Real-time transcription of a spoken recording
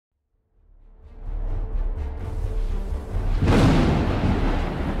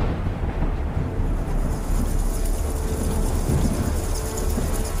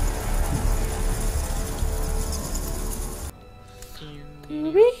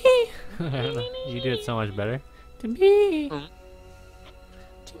You do it so much better. To me.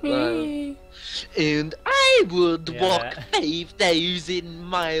 To me. And I would Yeah, walk that. 5,000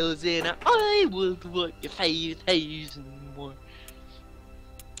 miles and I would walk 5,000 more.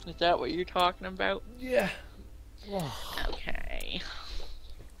 Is that what you're talking about? Yeah. Okay.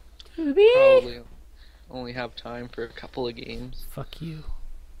 To me. Probably only have time for a couple of games. Fuck you.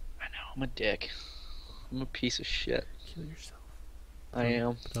 I know, I'm a dick. I'm a piece of shit. Kill yourself. I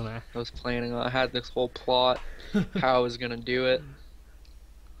am. Don't act. I was planning on, I had this whole plot, how I was gonna do it.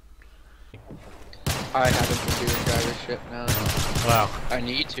 I haven't been doing driver shit now. Wow. I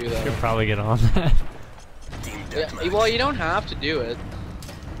need to Should though. probably get on that. Yeah, well, you don't have to do it.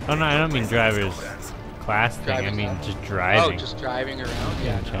 Oh no, I don't mean drivers class thing. I Drivers mean class? just driving. Oh, just driving around?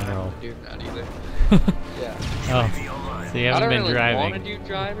 Yeah, in no, I general. haven't been doing that either. Yeah. Oh, so you I haven't don't been really driving. want to do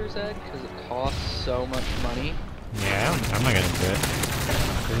driver's ed because it costs so much money. Yeah, I'm not gonna do it.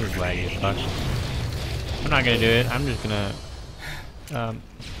 This is laggy as fuck. I'm not gonna do it. I'm just gonna.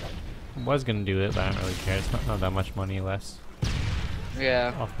 Was gonna do it, but I don't really care. It's not that much money less.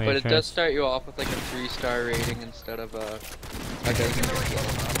 Yeah, Off my but it does insurance. start you off with like a 3-star rating instead of a. I guess it's low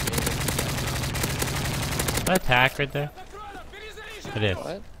enough Is that attack right there? It is.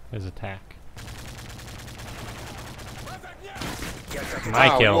 What? There's attack. My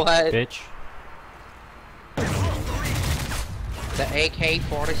Wow, kill, what? bitch. The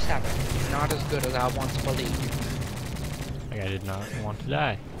AK-47, not as good as I once believed. Like I did not want to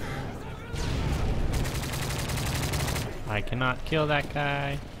die. I cannot kill that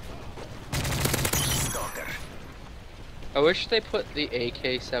guy. I wish they put the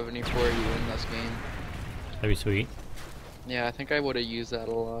AK-74U in this game. That'd be sweet. Yeah, I think I would have used that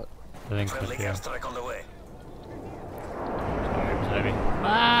a lot. I think so Friendly too. airstrike on the way. Sorry, it was heavy.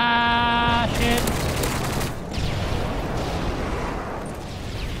 Ah, shit!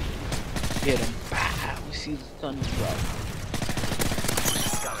 Hit him. Bah, we see the sun drop.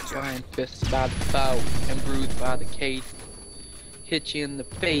 Flying fists by the bow and bruised by the case. Hit you in the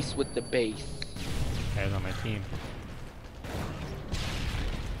face with the base. Guys on my team.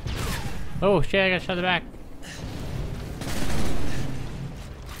 Oh shit! I got shot in the back.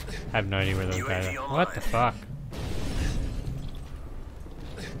 I have no idea where those guys are. What the fuck?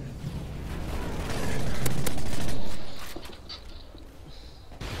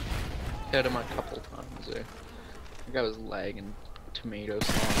 Hit him a couple times there. I think I was lagging tomato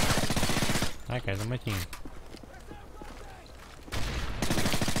sauce. That guy's on my team.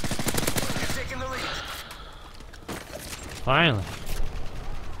 You're taking the lead. Finally.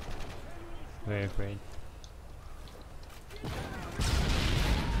 Very afraid.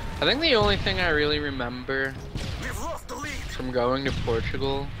 I think the only thing I really remember We've lost the lead. from going to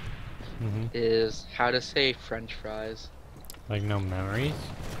Portugal Mm-hmm. is how to say French fries. Like no memories?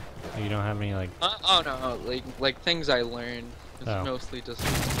 You don't have any like. Oh no, like things I learned. It's Oh. mostly just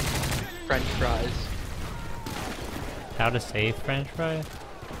French fries. How to say French fries?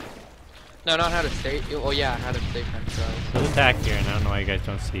 No, not how to say. Oh yeah, how to say French fries. There's a attack here, and I don't know why you guys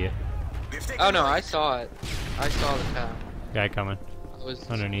don't see it. We've taken Oh no, the I lead. saw it. I saw the tap. Guy coming I was.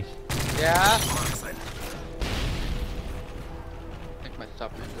 underneath. Yeah. Marksman. I think my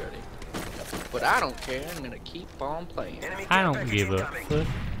supper's ready. But I don't care. I'm gonna keep on playing. Enemy I care don't package give a incoming. fuck.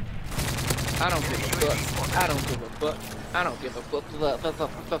 I don't give a fuck. I don't give a fuck. I don't give a fuck.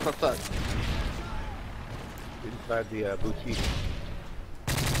 Fuck. Inside the boutique.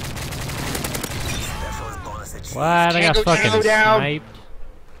 Specialist bonus achieved. What? I got Tango, fucking tango down. sniped.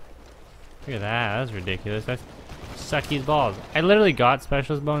 Look at that. That's ridiculous. That's suck these balls. I literally got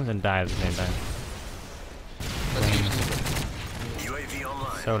specialist bonus and died at the same time. UAV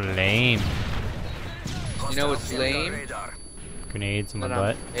online. So lame. You know what's Hostile lame? radar. Grenades in my Then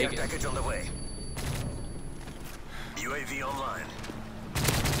butt. I'm Care taking. package on the way. UAV online.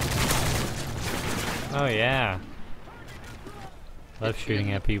 Oh yeah. Love Hit you shooting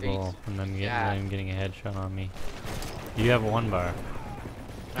in at the people face. and then Yeah. getting a headshot on me. You have a 1-bar.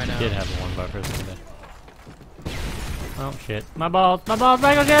 I know. You did have a 1-bar for a second there. Oh shit. My balls! My balls!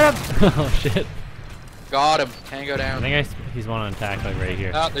 Michael, get him! Oh shit. Got him. Tango I down. think he's one on attack like right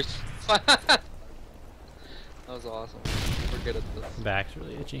here. Oh, there's. That was awesome. We're good at this. Back's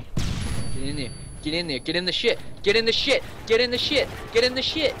really itchy. Get in there. Get in there. Get in the shit. Get in the shit. Get in the shit. Get in the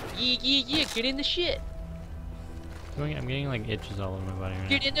shit. Yeah, yeah, yeah. Get in the shit. I'm getting like itches all over my body right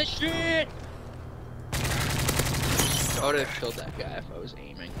Get in the shit. I would have killed that guy if I was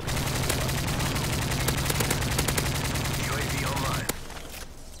aiming. UAV online.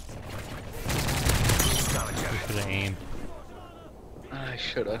 now. Should have aimed. I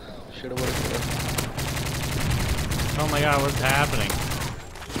shoulda. Shoulda, woulda, coulda. Oh my god, what's happening?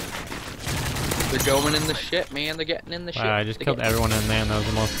 They're going in the shit, man. They're getting in the shit. Wow, I just They're killed getting- everyone in there, and that was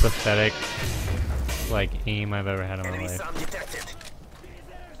the most pathetic, like, aim I've ever had in my Enemy life. sound detected.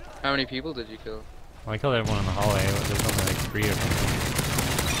 How many people did you kill? Well, I killed everyone in the hallway. There's only like 3 or something.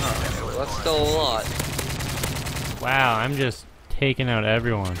 Oh, well, that's still a lot. Wow, I'm just taking out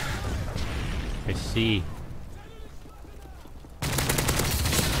everyone. I see.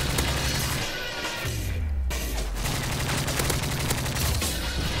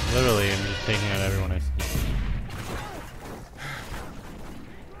 Literally, I'm just taking out everyone I see.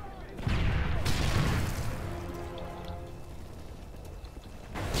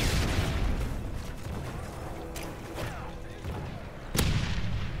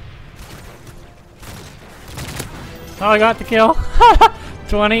 Oh, I got the kill!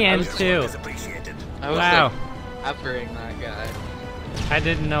 20 and 2. Is appreciated. I was Wow. like, peppering that guy. I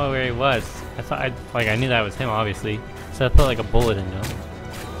didn't know where he was. I thought I knew that was him, obviously. So I put like a bullet into him.